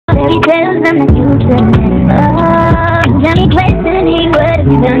he tells them that you shouldn't love. Johnny questioned he would have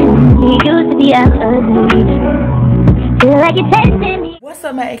done. He used to be out ugly. Feel like you're testing me. What's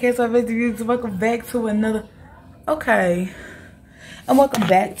up, my AK welcome back to another. Okay. And welcome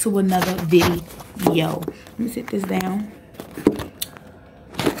back to another video. Let me sit this down.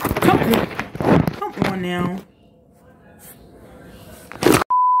 Come on now.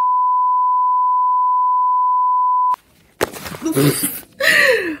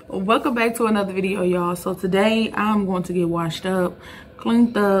 Welcome back to another video, y'all. So today I'm going to get washed up,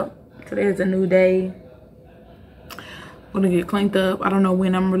 cleaned up. Today is a new day. I'm gonna get cleaned up. I don't know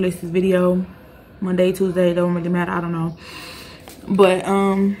when I'm gonna release this video. Monday, Tuesday, don't really matter. I don't know. But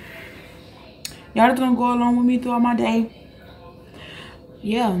y'all just gonna go along with me throughout my day.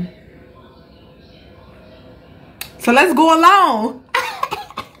 Yeah. So let's go along.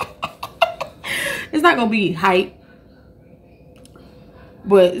 It's not gonna be hype,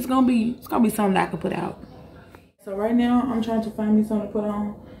 but it's gonna be something that I can put out. So right now I'm trying to find me something to put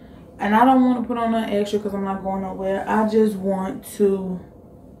on, and I don't want to put on nothing extra because I'm not going nowhere. I just want to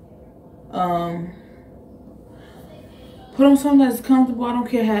put on something that's comfortable. I don't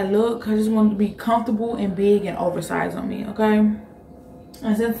care how it looks. I just want it to be comfortable and big and oversized on me, okay?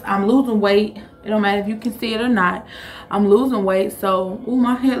 And since I'm losing weight, it don't matter if you can see it or not, I'm losing weight. So, ooh,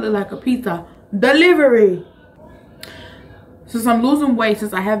 my head look like a pizza delivery. Since I'm losing weight,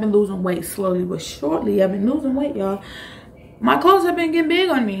 since I have been losing weight slowly but surely, I've been losing weight, y'all. My clothes have been getting big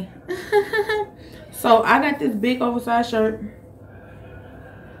on me. So I got this big oversized shirt.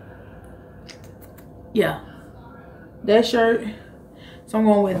 Yeah, that shirt. So I'm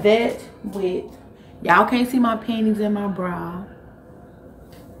going with that. With, y'all can't see my panties and my bra.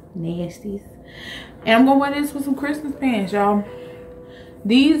 Nasties. And I'm gonna wear this with some Christmas pants, y'all.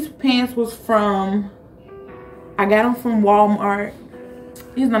 These pants was from, I got them from Walmart.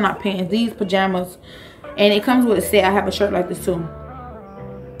 These are not pants, these pajamas. And it comes with a set. I have a shirt like this too.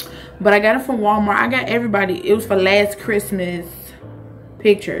 But I got it from Walmart. I got everybody. It was for last Christmas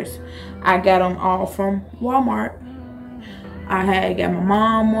pictures. I got them all from Walmart. I got my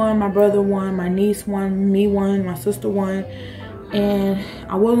mom one, my brother one, my niece one, me one, my sister one. And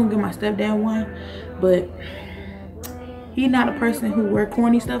I was gonna get my stepdad one, but he's not a person who wear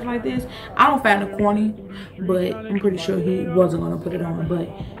corny stuff like this. I don't find it corny, but I'm pretty sure he wasn't gonna put it on. But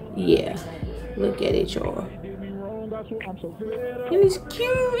yeah, look at it, y'all. It is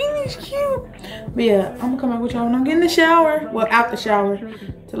cute. It is cute. But yeah, I'm gonna come out with y'all when I'm getting in the shower. Well, out the shower,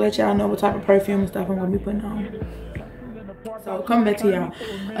 to let y'all know what type of perfume and stuff I'm gonna be putting on. So coming back to y'all,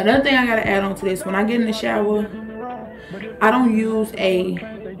 another thing I gotta add on to this: when I get in the shower, I don't use a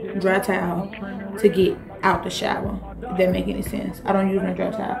dry towel to get out the shower. If that make any sense, I don't use no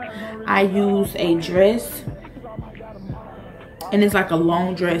dry towel. I use a dress, and it's like a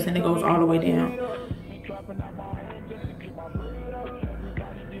long dress, and it goes all the way down.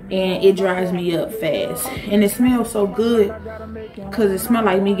 And it dries me up fast, and it smells so good because it smells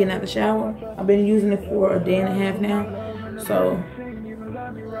like me getting out the shower. I've been using it for a day and a half now, so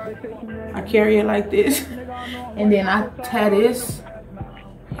I carry it like this, and then I tie this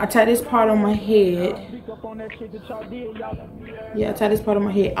part on my head. Yeah, I tie this part on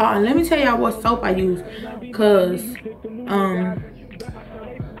my head. Oh, and let me tell y'all what soap I use, because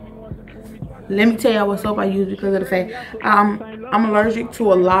let me tell y'all what soap I use because of the fact I'm allergic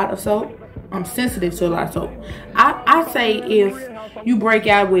to a lot of soap. I'm sensitive to a lot of soap. I say if you break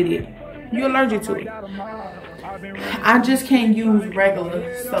out with it, you're allergic to it. I just can't use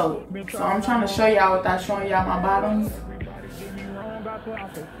regular soap. So I'm trying to show y'all without showing y'all my bottoms.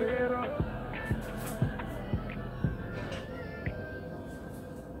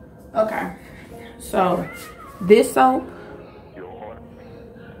 Okay. So this soap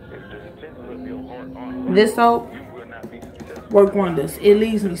work wonders. It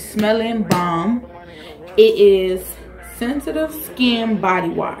leaves me smelling bomb. It is Sensitive Skin Body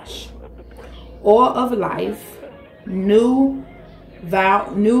Wash, Oil of Life, new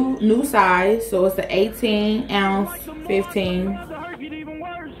size, so it's an 18 ounce, 15,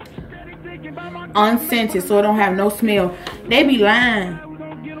 unscented, so it don't have no smell. They be lying,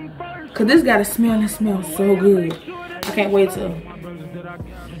 cause this got a smell and it smells so good. I can't wait to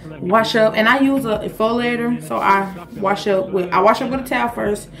wash up. And I use a exfoliator, so I wash up with a towel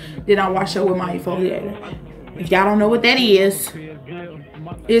first, then I wash up with my exfoliator. If y'all don't know what that is,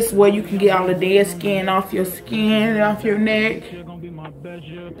 it's where you can get all the dead skin off your skin and off your neck.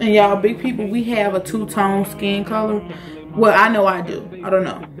 And y'all big people, we have a two-tone skin color. Well, I know I do. I don't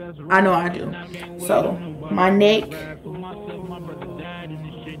know. I know I do. So my neck,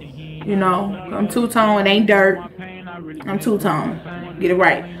 you know, I'm two-tone. It ain't dirt. I'm two-tone. Get it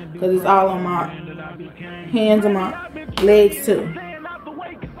right. Because it's all on my hands and my legs too.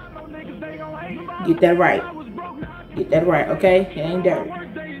 Get that right. Get that right, okay? It ain't dirty.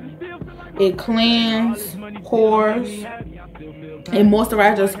 It cleans pores. It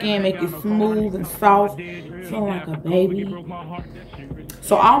moisturizes your skin, make it smooth and soft. Feel like a baby.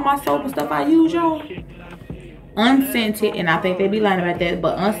 So all my soap and stuff I use, y'all, unscented, and I think they be lying about that,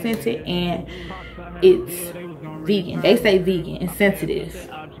 but unscented, and it's vegan. They say vegan and sensitive.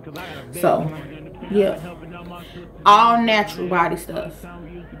 So, yeah. All natural body stuff.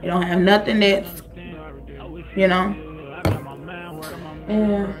 You don't have nothing that's, you know.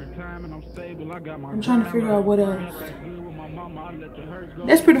 And I'm trying to figure out what else.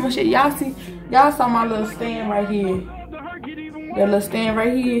 That's pretty much it. Y'all see, y'all saw my little stand right here. That little stand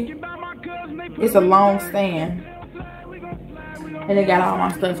right here. It's a long stand. And they got all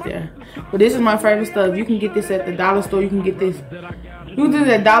my stuff there. But this is my favorite stuff. You can get this at the dollar store. You can get this. You can do it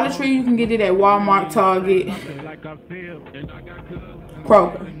at Dollar Tree. You can get it at Walmart, Target,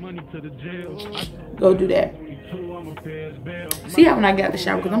 Kroger. Go do that. See how when I got the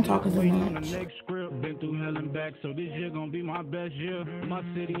shower, because I'm talking too much.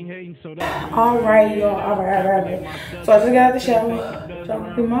 Alright, y'all. Alright. So I just got out the shower. So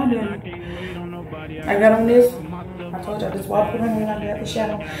I put my dinner. I got on this. I told y'all this wall I put on when I got out the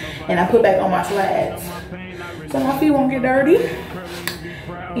shower. And I put back on my slides. So my feet won't get dirty.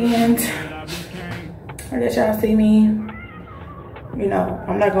 And I guess y'all see me. You know,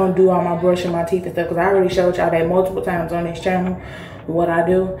 I'm not going to do all my brushing my teeth and stuff because I already showed y'all that multiple times on this channel what I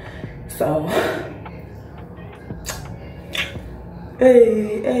do. So,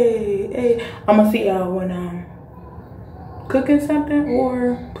 hey. I'm going to see y'all when I'm cooking something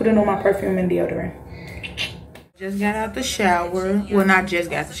or putting on my perfume and deodorant. Just got out the shower. Well, not just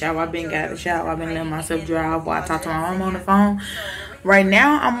got out the shower. I've been got out the shower. I've been letting myself dry off while I talk to my mom on the phone. Right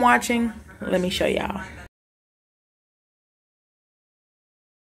now, I'm watching. Let me show y'all.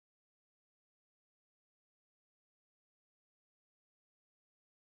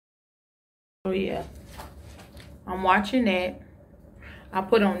 Oh yeah, I'm watching that. I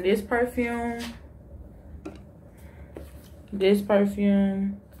put on this perfume, this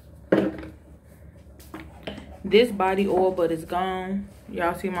body oil, but it's gone.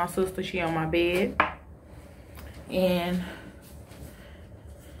 Y'all see my sister, she on my bed. And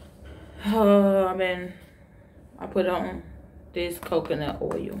I put on this coconut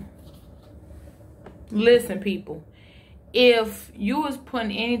oil. Listen, people. If you was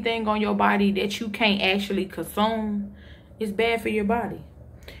putting anything on your body that you can't actually consume, it's bad for your body.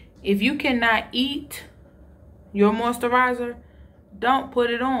 If you cannot eat your moisturizer, don't put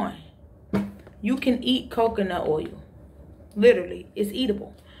it on. You can eat coconut oil. Literally, it's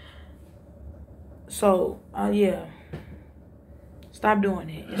eatable. So, yeah. Stop doing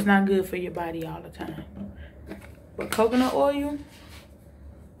it. It's not good for your body all the time. But coconut oil,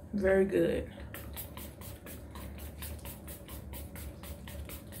 very good.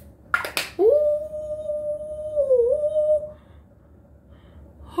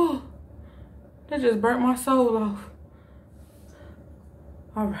 That just burnt my soul off.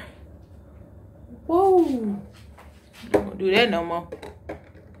 All right. Whoa. I'm not gonna do that no more.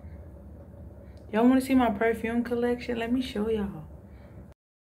 Y'all want to see my perfume collection? Let me show y'all.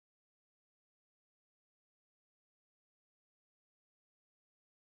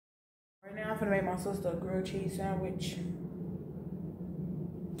 Right now, I'm gonna make my sister a grilled cheese sandwich.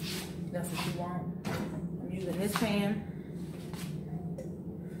 That's what she wants. I'm using this pan.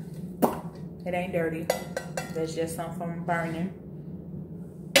 It ain't dirty. That's just something from burning.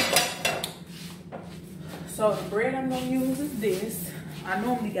 So the bread I'm gonna use is this. I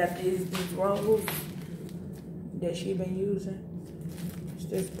normally got these rolls that she been using. It's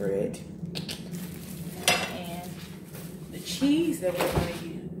this bread. And the cheese that we're gonna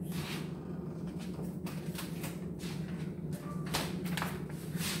use.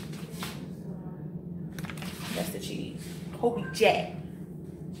 That's the cheese. Kobe Jack.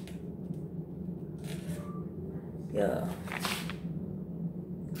 Yeah.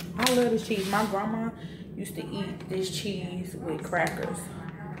 I love this cheese. My grandma used to eat this cheese with crackers.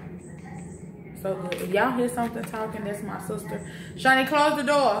 So good. If y'all hear something talking, that's my sister. Shani, close the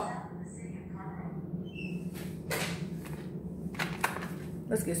door.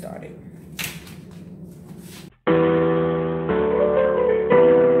 Let's get started.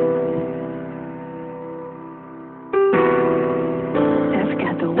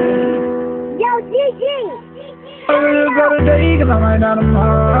 I really got a day, cause I might not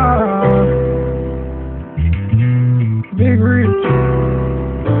tomorrow. Big rich.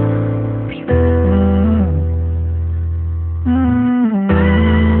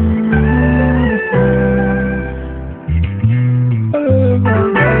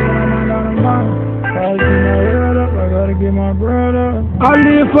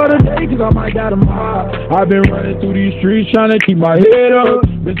 cause I might die tomorrow. I've been running through these streets trying to keep my head up.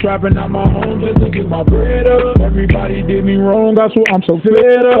 Been trapping out my home just to get my bread up. Everybody did me wrong, that's what I'm so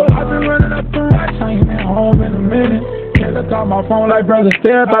fed up. I've been running up the racks, I ain't been home in a minute. Taylor called my phone like brother,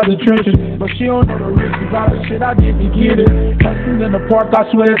 step out the trenches. But she don't know the risk about the shit I did to get it. Hustling in the park, I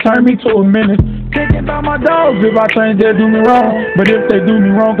swear it turned me to a menace. Thinking about my dogs, if I change they'll do me wrong. But if they do me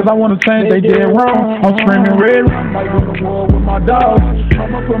wrong, cause I wanna change, they dead wrong. I'm screaming red, I'm like in the war with my dogs.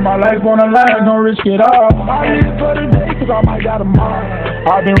 I'ma put my life on the line, don't risk it all. I live for the day, cause I might die tomorrow.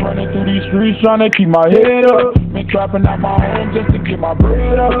 I've been running through these streets trying to keep my head up. Been trapping out my home just to get my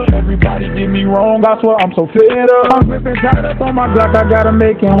bread up. Everybody did me wrong, I swear I'm so fed up. I'm gripping tight up on my Glock, I gotta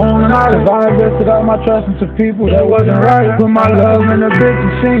make it home and all. I invested all my trust into people that wasn't right. Put my love in a bitch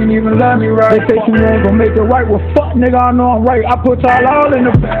and she ain't even love me right. They say she ain't gon' make it right, well fuck nigga, I know I'm right. I put y'all all in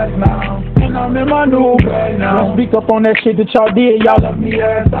the past now, and I'm in my new bag now. Speak up on that shit that y'all did, y'all left me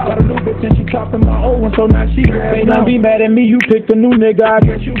ass out. Got a new bitch and she chopping my old one, so now she ain't don't be mad at me, you picked a new nigga, I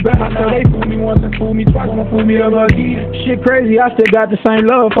guess you back. I know they fool me once and fool me twice, gonna fool me up again. Shit crazy, I still got the same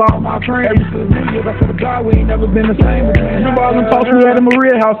love for all my friends. Every single New Year's, I swear to God, we ain't never been the same again. Remember all them talks we had in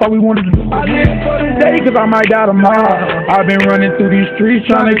Maria house, all we wanted to do. I live for the day, cause I might die tomorrow. I've been running through these streets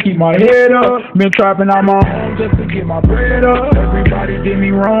trying to keep my head up. Been trapping out my home just to get my bread up. Everybody did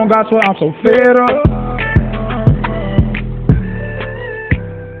me wrong, I swear I'm so fed up.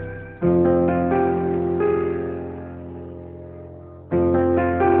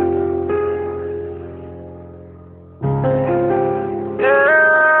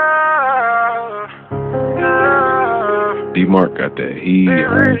 D-Mark got that heat.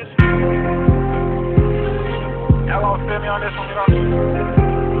 Y'all gonna feel me on this one,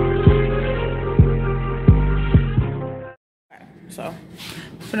 So, I'm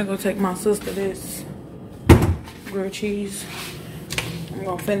gonna go take my sister this grilled cheese. I'm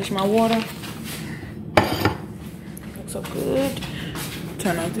gonna finish my water. Looks so good.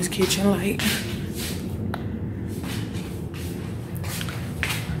 Turn off this kitchen light.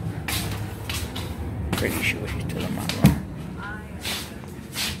 Pretty sure she's still in my room.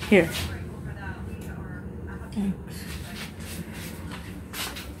 Here. Thanks.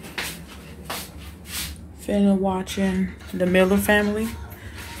 Finna watching The Miller Family.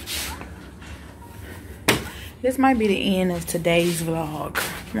 This might be the end of today's vlog.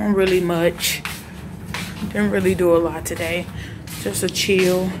 Not really much. Didn't really do a lot today. Just a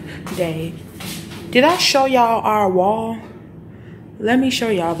chill day. Did I show y'all our wall? Let me show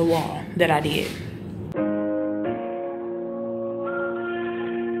y'all the wall that I did.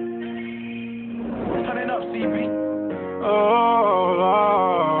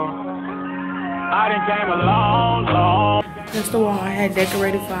 That's the wall I had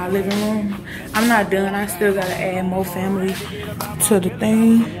decorated for our living room. I'm not done. I still gotta add more family to the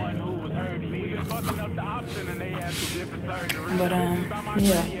thing. But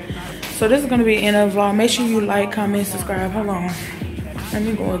yeah. So this is gonna be the end of the vlog. Make sure you like, comment, subscribe. Hold on. Let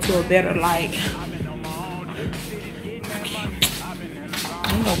me go into a better light.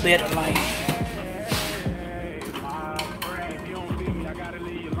 Ain't no better light.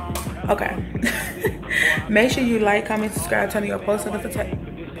 Okay. Make sure you like, comment, subscribe, turn on your post notifications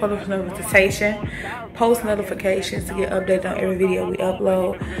to get updated on every video we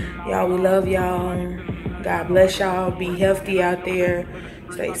upload. Y'all, we love y'all. God bless y'all. Be healthy out there.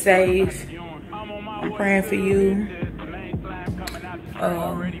 Stay safe. I'm praying for you.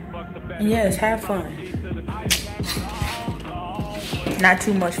 Yes, have fun. Not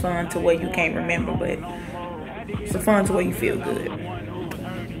too much fun to where you can't remember, but it's fun to where you feel good.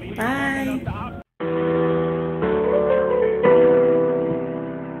 Bye.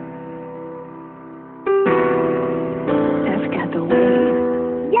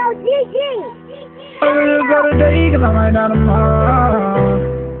 Yo, Gigi! I live for the day, cause I might die tomorrow.